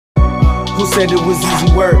Who said it was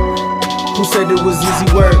easy work? Who said it was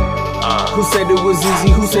easy work? Who said it was easy?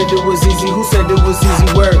 Who said it was easy? Who said it was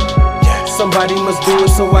easy work? Somebody must do it,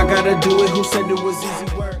 so I gotta do it. Who said it was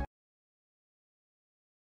easy work?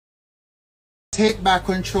 Take back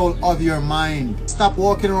control of your mind. Stop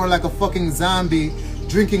walking around like a fucking zombie,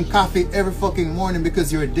 drinking coffee every fucking morning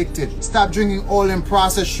because you're addicted. Stop drinking all in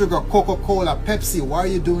processed sugar, Coca-Cola, Pepsi. Why are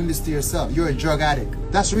you doing this to yourself? You're a drug addict.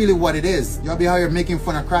 That's really what it is. Y'all be out here making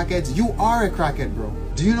fun of crackheads. You are a crackhead, bro.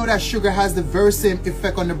 Do you know that sugar has the very same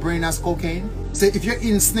effect on the brain as cocaine? So if you're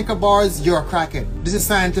eating Snicker bars, you're a crackhead. This is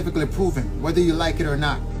scientifically proven, whether you like it or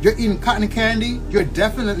not. You're eating cotton candy, you're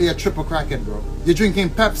definitely a triple crackhead, bro. You're drinking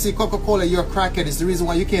Pepsi, Coca-Cola, you're a crackhead. It's the reason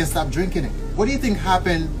why you can't stop drinking it. What do you think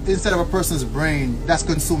happened inside of a person's brain that's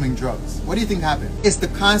consuming drugs? What do you think happened? It's the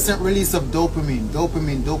constant release of dopamine,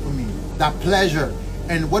 dopamine, that pleasure.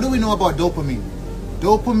 And what do we know about dopamine?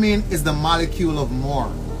 Dopamine is the molecule of more,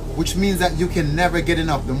 which means that you can never get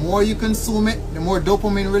enough. The more you consume it, the more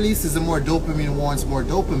dopamine releases, the more dopamine wants more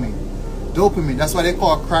dopamine. Dopamine, that's why they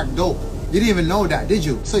call crack dope. You didn't even know that, did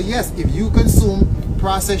you? So yes, if you consume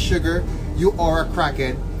processed sugar, you are a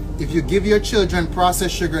crackhead. If you give your children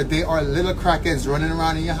processed sugar, they are little crackheads running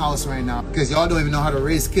around in your house right now because y'all don't even know how to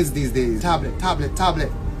raise kids these days.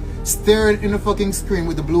 Tablet. Staring in the fucking screen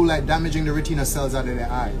with the blue light damaging the retina cells out of their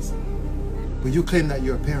eyes. But you claim that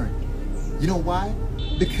you're a parent. You know why?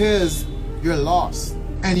 Because you're lost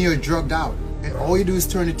and you're drugged out. And all you do is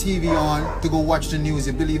turn the TV on to go watch the news.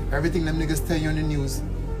 You believe everything them niggas tell you on the news.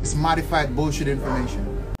 It's modified bullshit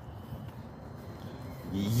information.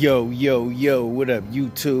 Yo, what up,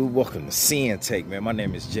 YouTube? Welcome to Sinn-Take, man. My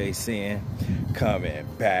name is Sin. Coming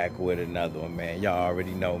back with another one, man. Y'all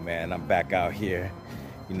already know, man. I'm back out here,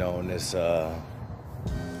 you know, on this, you know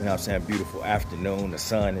what I'm saying, beautiful afternoon. The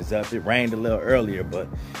sun is up. It rained a little earlier, but,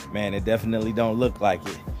 man, it definitely don't look like it.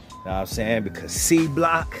 You know what I'm saying? Because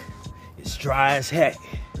C-Block is dry as heck.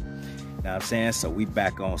 You know what I'm saying? So we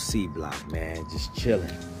back on C-Block, man. Just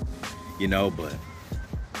chilling, you know, but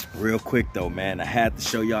real quick though, man, I had to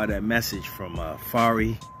show y'all that message from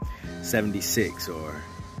Fari 76 or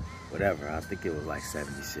whatever. I think it was like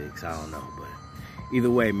 76. I don't know, but either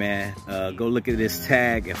way, man, go look at this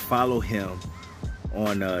tag and follow him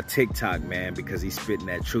on TikTok, man, because he's spitting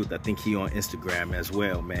that truth. I think he on Instagram as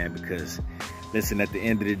well, man, because listen, at the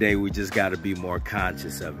end of the day, we just got to be more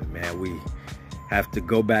conscious of it, man. We have to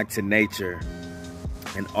go back to nature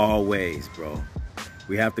in all ways, bro.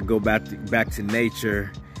 We have to go back to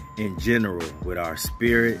nature in general, with our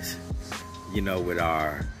spirits, you know, with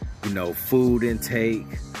our, you know, food intake,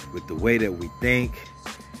 with the way that we think,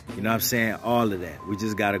 you know what I'm saying? All of that. We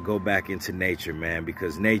just got to go back into nature, man,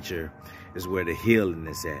 because nature is where the healing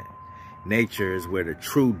is at. Nature is where the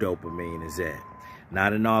true dopamine is at.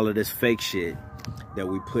 Not in all of this fake shit that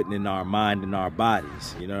we putting in our mind and our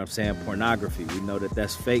bodies. You know what I'm saying? Pornography, we know that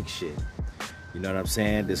that's fake shit. You know what I'm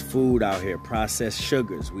saying? This food out here, processed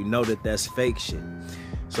sugars, we know that that's fake shit.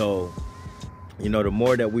 So, you know, the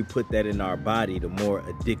more that we put that in our body, the more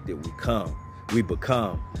addicted we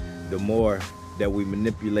become, the more that we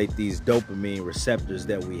manipulate these dopamine receptors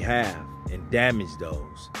that we have and damage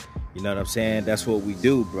those. You know what I'm saying? That's what we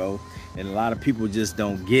do, bro. And a lot of people just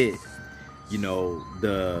don't get, you know,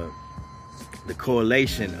 the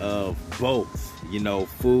correlation of both, you know,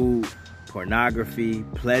 food, pornography,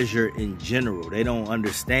 pleasure in general. They don't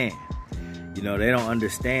understand. You know, they don't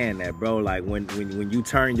understand that, bro. Like when you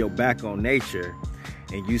turn your back on nature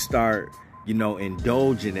and you start, you know,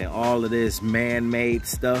 indulging in all of this man-made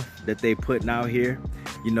stuff that they putting out here,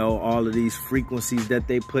 you know, all of these frequencies that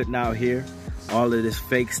they putting out here, all of this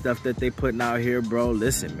fake stuff that they putting out here, bro,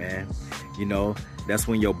 listen, man, you know, that's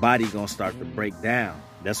when your body gonna start to break down.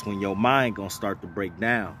 That's when your mind gonna start to break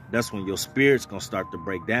down. That's when your spirit's gonna start to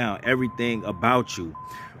break down. Everything about you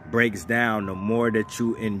breaks down the more that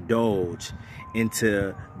you indulge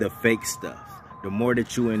into the fake stuff, the more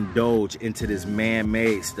that you indulge into this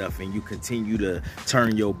man-made stuff, and you continue to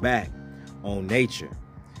turn your back on nature.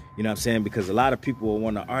 You know what I'm saying? Because a lot of people will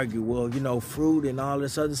want to argue, well, you know, fruit and all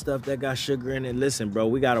this other stuff that got sugar in it. Listen, bro,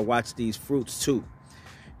 we got to watch these fruits too.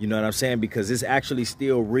 You know what I'm saying? Because it's actually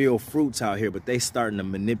still real fruits out here, but they starting to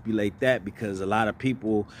manipulate that because a lot of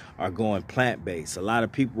people are going plant-based. A lot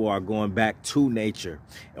of people are going back to nature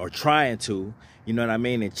or trying to, you know what I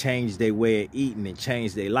mean, and change their way of eating and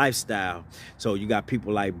change their lifestyle. So you got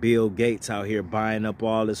people like Bill Gates out here buying up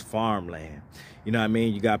all this farmland. You know what I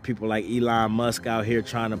mean? You got people like Elon Musk out here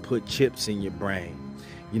trying to put chips in your brain.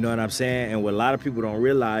 You know what I'm saying? And what a lot of people don't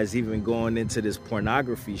realize, even going into this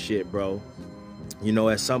pornography shit, bro, you know,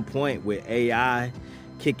 at some point with AI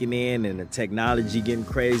kicking in and the technology getting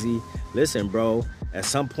crazy, listen, bro, at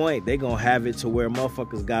some point they gonna have it to where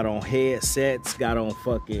motherfuckers got on headsets, got on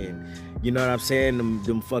fucking, you know what I'm saying,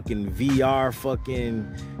 them fucking VR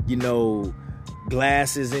fucking, you know,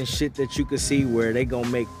 glasses and shit that you can see, where they gonna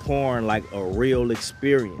make porn like a real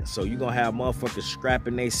experience. So you gonna have motherfuckers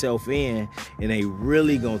strapping themselves in, and they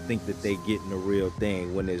really gonna think that they getting the real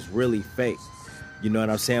thing when it's really fake. You know what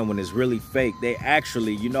I'm saying? When it's really fake, they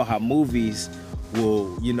actually, you know how movies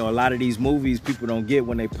will, you know, a lot of these movies people don't get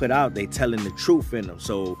when they put out, they telling the truth in them.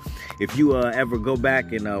 So if you ever go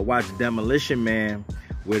back and watch Demolition Man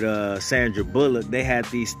with Sandra Bullock, they had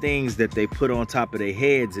these things that they put on top of their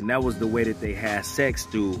heads, and that was the way that they had sex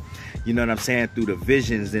through, you know what I'm saying, through the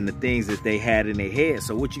visions and the things that they had in their head.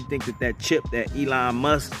 So what you think that chip that Elon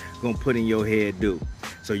Musk gonna put in your head do?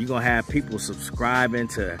 So you're gonna have people subscribing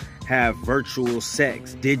to have virtual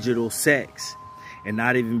sex, digital sex, and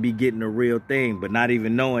not even be getting the real thing, but not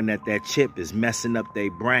even knowing that that chip is messing up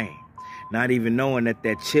their brain. Not even knowing that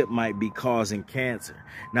that chip might be causing cancer.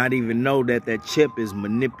 Not even know that that chip is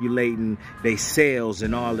manipulating their cells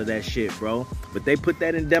and all of that shit, bro. But they put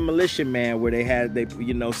that in Demolition Man, where they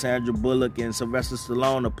you know, Sandra Bullock and Sylvester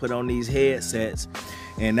Stallone to put on these headsets,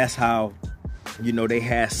 and that's how, you know, they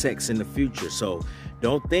had sex in the future. So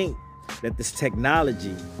don't think that this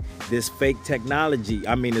technology, this fake technology,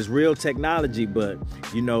 I mean, it's real technology, but,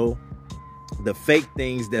 you know, the fake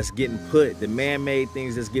things that's getting put, the man-made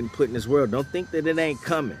things that's getting put in this world, don't think that it ain't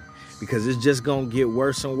coming, because it's just gonna get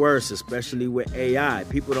worse and worse, especially with AI.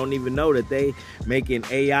 People don't even know that they making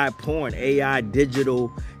AI porn, AI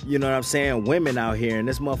digital, you know what I'm saying, women out here, and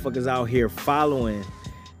this motherfuckers out here following,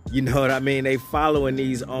 you know what I mean, they following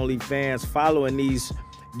these OnlyFans, following these,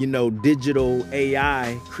 you know, digital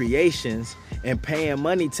AI creations and paying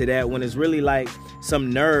money to that, when it's really like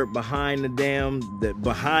some nerd behind the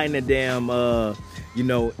damn, you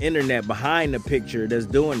know, internet, behind the picture that's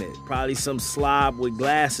doing it. Probably some slob with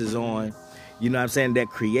glasses on, you know what I'm saying, that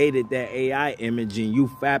created that AI image, and you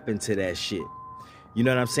fapping to that shit. You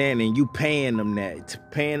know what I'm saying? And you paying them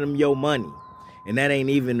that, paying them your money. And that ain't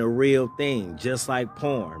even the real thing, just like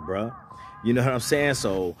porn, bruh. You know what I'm saying?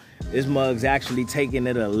 So this mug's actually taking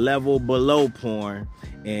it a level below porn,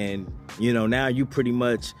 and, you know, now you pretty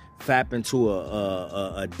much fapping to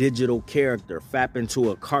a digital character, fapping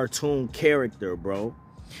to a cartoon character, bro.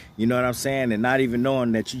 You know what I'm saying? And not even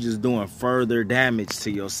knowing that you're just doing further damage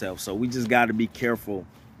to yourself. So we just got to be careful,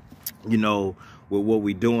 you know, with what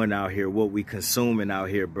we doing out here, what we consuming out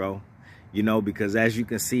here, bro. You know, because as you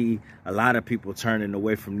can see, a lot of people turning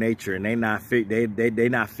away from nature, and they not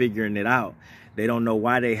figuring it out. They don't know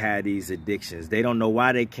why they had these addictions. They don't know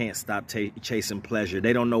why they can't stop chasing pleasure.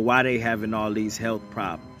 They don't know why they having all these health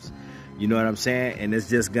problems. You know what I'm saying? And it's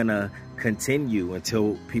just gonna continue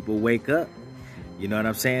until people wake up. You know what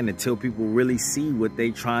I'm saying? Until people really see what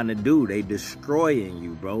they trying to do. They destroying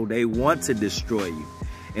you, bro. They want to destroy you.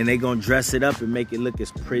 And they gonna dress it up and make it look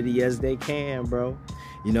as pretty as they can, bro.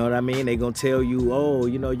 You know what I mean? They gonna tell you, oh,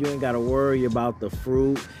 you know, you ain't gotta worry about the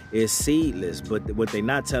fruit. It's seedless. But what they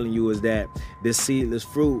not telling you is that this seedless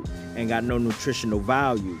fruit ain't got no nutritional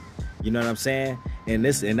value. You know what I'm saying? And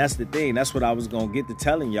that's the thing. That's what I was gonna get to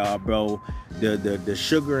telling y'all, bro. The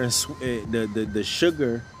sugar and the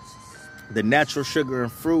sugar, the natural sugar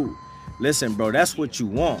and fruit. Listen, bro, that's what you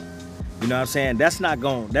want. You know what I'm saying? That's not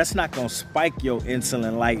gonna spike your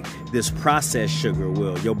insulin like this processed sugar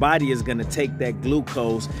will. Your body is gonna take that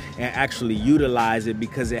glucose and actually utilize it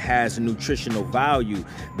because it has nutritional value.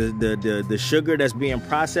 The sugar that's being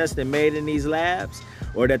processed and made in these labs,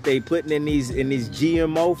 or that they putting in these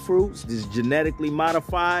GMO fruits, this genetically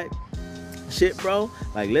modified shit, bro.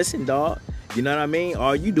 Like, listen, dog. You know what I mean?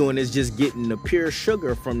 All you doing is just getting the pure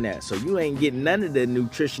sugar from that. So you ain't getting none of the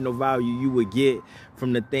nutritional value you would get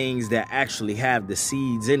from the things that actually have the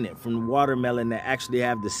seeds in it, from the watermelon that actually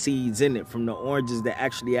have the seeds in it, from the oranges that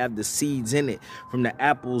actually have the seeds in it, from the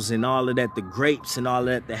apples and all of that, the grapes and all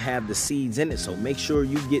of that have the seeds in it. So make sure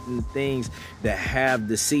you getting the things that have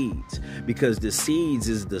the seeds, because the seeds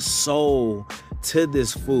is the soul to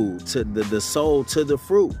this food, to the soul to the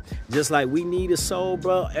fruit. Just like we need a soul,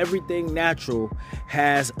 bro. Everything natural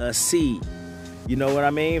has a seed. You know what I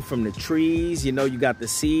mean? From the trees, you know, you got the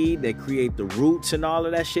seed, they create the roots and all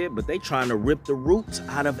of that shit, but they trying to rip the roots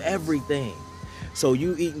out of everything. So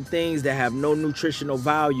you eating things that have no nutritional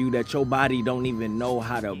value, that your body don't even know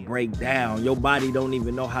how to break down. Your body don't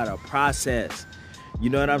even know how to process. You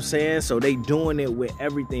know what I'm saying? So they doing it with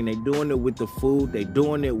everything. They doing it with the food. They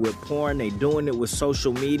doing it with porn. They doing it with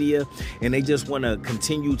social media. And they just want to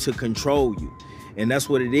continue to control you. And that's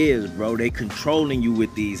what it is, bro. They controlling you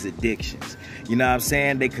with these addictions. You know what I'm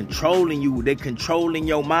saying? They controlling you. They controlling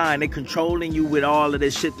your mind. They controlling you with all of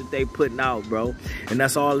this shit that they putting out, bro. And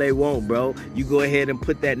that's all they want, bro. You go ahead and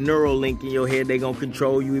put that neural link in your head, they gonna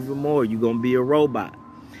control you even more. You gonna be a robot.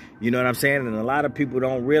 You know what I'm saying? And a lot of people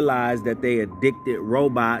don't realize that they addicted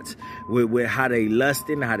robots with how they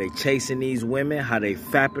lusting, how they chasing these women, how they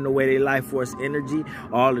fapping away their life force energy,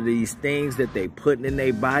 all of these things that they putting in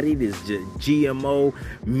their body, this GMO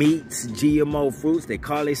meats, GMO fruits. They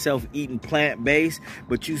call themselves eating plant-based,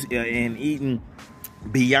 but you and eating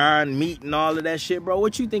Beyond Meat and all of that shit, bro.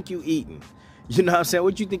 What you think you eating? You know what I'm saying?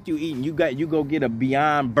 What you think you eating? You go get a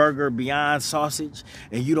Beyond Burger, Beyond Sausage,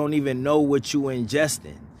 and you don't even know what you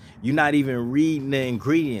ingesting. You're not even reading the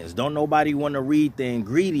ingredients. Don't nobody want to read the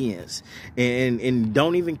ingredients and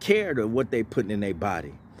don't even care to what they putting in their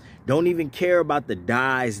body. Don't even care about the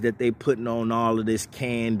dyes that they putting on all of this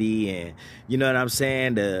candy and, you know what I'm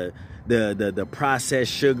saying? The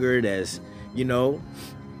processed sugar that's, you know,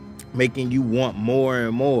 making you want more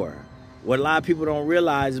and more. What a lot of people don't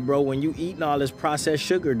realize, bro, when you eating all this processed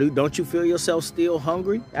sugar, don't you feel yourself still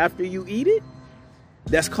hungry after you eat it?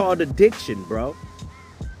 That's called addiction, bro.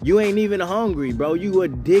 You ain't even hungry, bro. You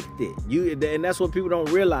addicted. And that's what people don't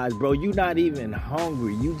realize, bro. You not even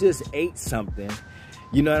hungry. You just ate something.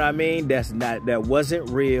 You know what I mean? That wasn't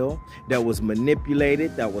real. That was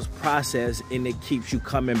manipulated. That was processed, and it keeps you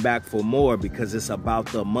coming back for more because it's about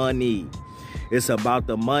the money. It's about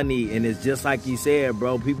the money, and it's just like you said,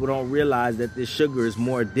 bro. People don't realize that this sugar is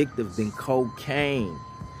more addictive than cocaine.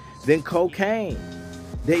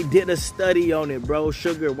 They did a study on it, bro.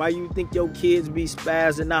 Sugar. Why you think your kids be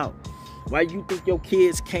spazzing out? Why you think your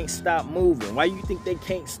kids can't stop moving? Why you think they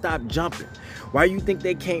can't stop jumping? Why you think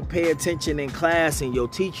they can't pay attention in class and your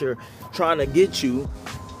teacher trying to get you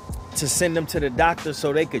to send them to the doctor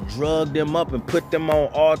so they could drug them up and put them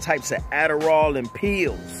on all types of Adderall and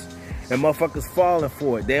pills? And motherfuckers falling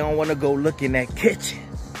for it. They don't want to go look in that kitchen.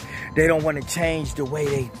 They don't want to change the way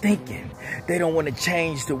they thinking. They don't want to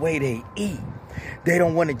change the way they eat. They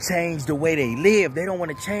don't want to change the way they live. They don't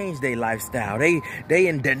want to change their lifestyle. They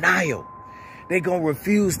in denial. They gonna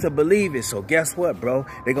refuse to believe it. So guess what, bro?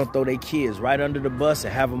 They gonna throw their kids right under the bus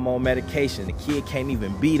and have them on medication. The kid can't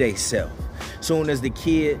even be theyself. Soon as the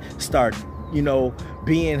kid start, you know,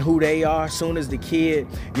 being who they are, soon as the kid,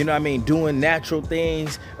 you know what I mean, doing natural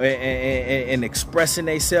things and expressing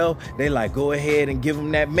themselves, they like, go ahead and give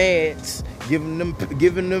them that meds, give them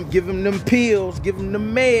them pills, give them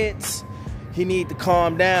them meds. He need to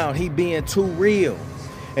calm down. He being too real.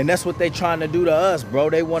 And that's what they trying to do to us, bro.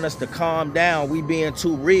 They want us to calm down. We being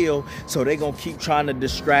too real. So they gonna keep trying to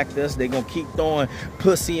distract us. They gonna keep throwing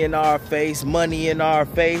pussy in our face, money in our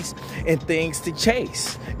face, and things to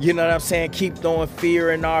chase. You know what I'm saying? Keep throwing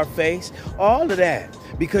fear in our face. All of that.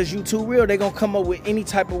 Because you too real, they gonna come up with any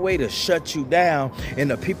type of way to shut you down.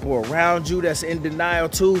 And the people around you that's in denial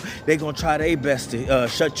too, they gonna try their best to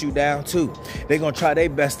shut you down too. They gonna try their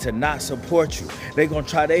best to not support you. They gonna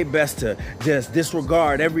try their best to just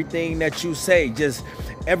disregard everything that you say. Just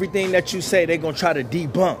everything that you say, they gonna try to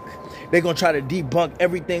debunk. They're going to try to debunk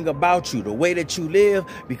everything about you, the way that you live,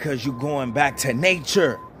 because you're going back to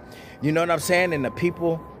nature. You know what I'm saying? And the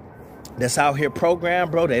people that's out here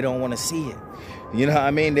programmed, bro, they don't want to see it. You know what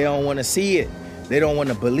I mean? They don't want to see it. They don't want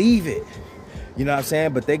to believe it. You know what I'm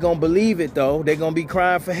saying? But they going to believe it, though. They going to be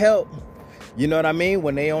crying for help. You know what I mean?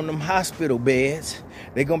 When they on them hospital beds,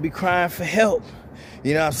 they going to be crying for help.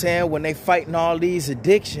 You know what I'm saying? When they fighting all these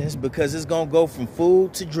addictions, because it's going to go from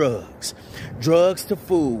food to drugs. Drugs to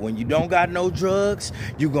food. When you don't got no drugs,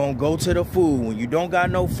 you going to go to the food. When you don't got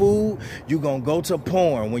no food, you going to go to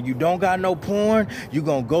porn. When you don't got no porn, you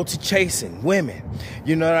going to go to chasing women.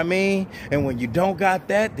 You know what I mean? And when you don't got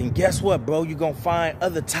that, then guess what, bro? You're going to find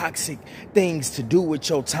other toxic things to do with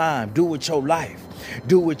your time, do with your life,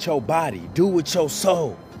 do with your body, do with your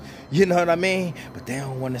soul. You know what I mean? But they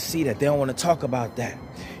don't want to see that. They don't want to talk about that.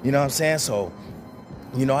 You know what I'm saying? So,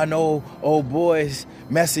 you know, I know old boy's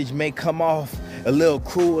message may come off a little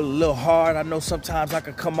cruel, a little hard. I know sometimes I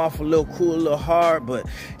can come off a little cruel, a little hard, but,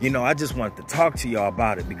 you know, I just wanted to talk to y'all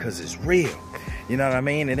about it because it's real. You know what I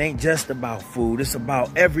mean? It ain't just about food. It's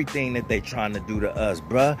about everything that they trying to do to us,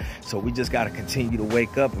 bruh. So we just got to continue to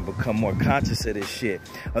wake up and become more conscious of this shit.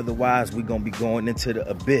 Otherwise, we're going to be going into the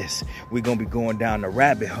abyss. We're going to be going down the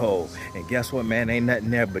rabbit hole. And guess what, man? Ain't nothing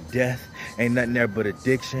there but death. Ain't nothing there but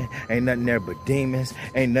addiction. Ain't nothing there but demons.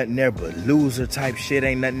 Ain't nothing there but loser type shit.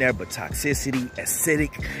 Ain't nothing there but toxicity,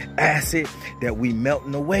 acidic acid that we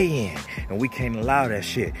melting away in. And we can't allow that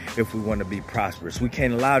shit if we want to be prosperous. We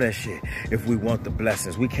can't allow that shit if we want the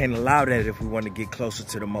blessings. We can't allow that if we want to get closer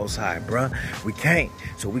to the Most High, bruh. We can't.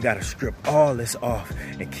 So we got to strip all this off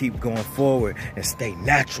and keep going forward and stay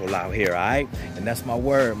natural out here, all right? And that's my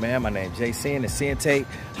word, man. My name's Jay Sinn, and Sinn-Take.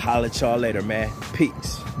 Holla at y'all later, man.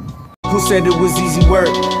 Peace. Who said it was easy work?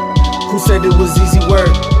 Who said it was easy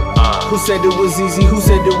work? Who said it was easy? Who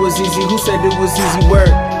said it was easy? Who said it was easy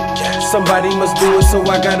work? Somebody must do it, so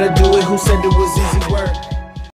I gotta do it. Who said it was easy work?